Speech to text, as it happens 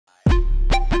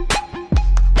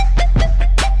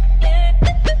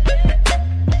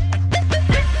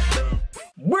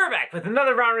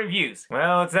another round of reviews.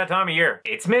 Well, it's that time of year.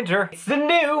 It's Minter. It's the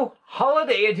new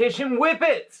Holiday Edition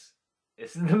Whippets.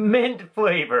 This is the mint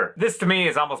flavor. This to me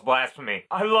is almost blasphemy.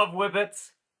 I love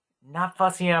Whippets. Not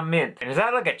fussy on mint. And is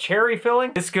that like a cherry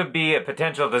filling? This could be a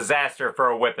potential disaster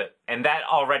for a Whippet, and that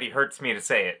already hurts me to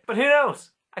say it. But who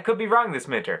knows? I could be wrong this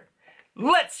Minter.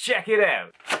 Let's check it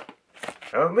out.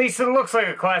 Well, at least it looks like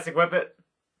a classic Whippet,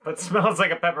 but smells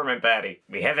like a peppermint patty.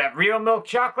 We have that real milk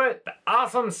chocolate, the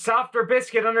awesome softer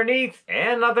biscuit underneath,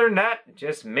 and other than that,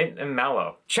 just mint and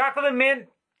mallow. Chocolate and mint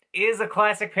is a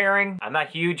classic pairing. I'm not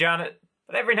huge on it,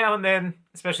 but every now and then,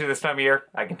 especially this time of year,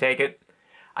 I can take it.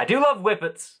 I do love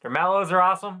Whippets. Their mallows are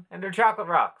awesome, and their chocolate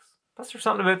rocks. Plus there's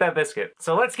something about that biscuit.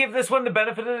 So let's give this one the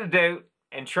benefit of the doubt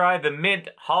and try the Mint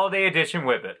Holiday Edition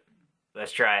Whippet.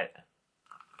 Let's try it.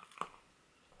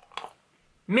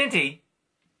 Minty,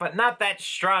 but not that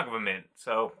strong of a mint,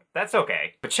 so that's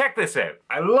okay. But check this out.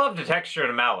 I love the texture of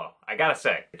the mallow, I gotta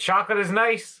say. The chocolate is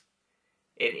nice.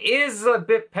 It is a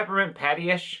bit peppermint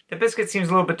patty-ish. The biscuit seems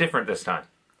a little bit different this time.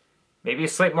 Maybe a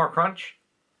slight more crunch,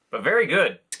 but very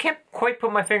good. Just can't quite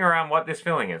put my finger on what this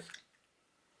filling is.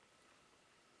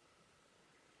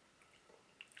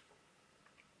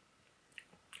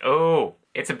 Oh,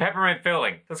 it's a peppermint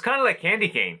filling. So it's kind of like candy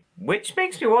cane, which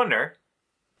makes me wonder,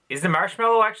 is the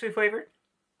marshmallow actually flavored?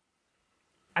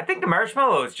 I think the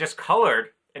marshmallow is just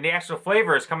colored and the actual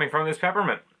flavor is coming from this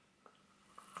peppermint.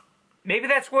 Maybe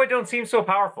that's why it don't seem so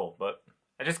powerful, but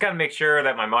I just gotta make sure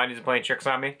that my mind isn't playing tricks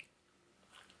on me.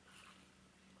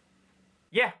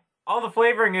 Yeah, all the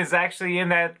flavoring is actually in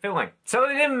that filling. So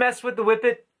they didn't mess with the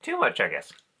Whippet too much, I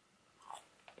guess.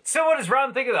 So what does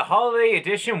Ron think of the Holiday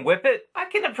Edition Whippet? I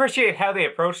can appreciate how they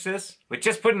approach this with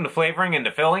just putting the flavoring in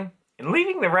the filling and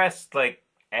leaving the rest, like,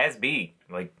 as be.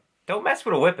 Like, don't mess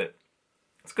with a Whippet.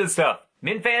 It's good stuff.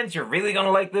 Mint fans, you're really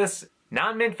gonna like this.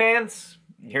 Non-mint fans,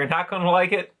 you're not gonna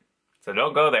like it. So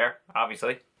don't go there,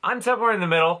 obviously. I'm somewhere in the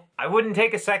middle. I wouldn't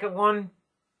take a second one,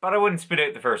 but I wouldn't spit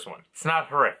out the first one. It's not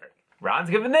horrific. Ron's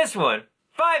giving this one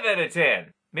 5 out of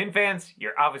 10. Mint fans,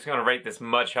 you're obviously gonna rate this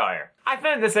much higher. I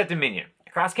found this at Dominion.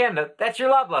 Across Canada, that's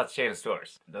your Loblaws chain of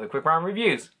stores. Another quick round of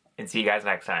reviews, and see you guys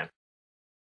next time.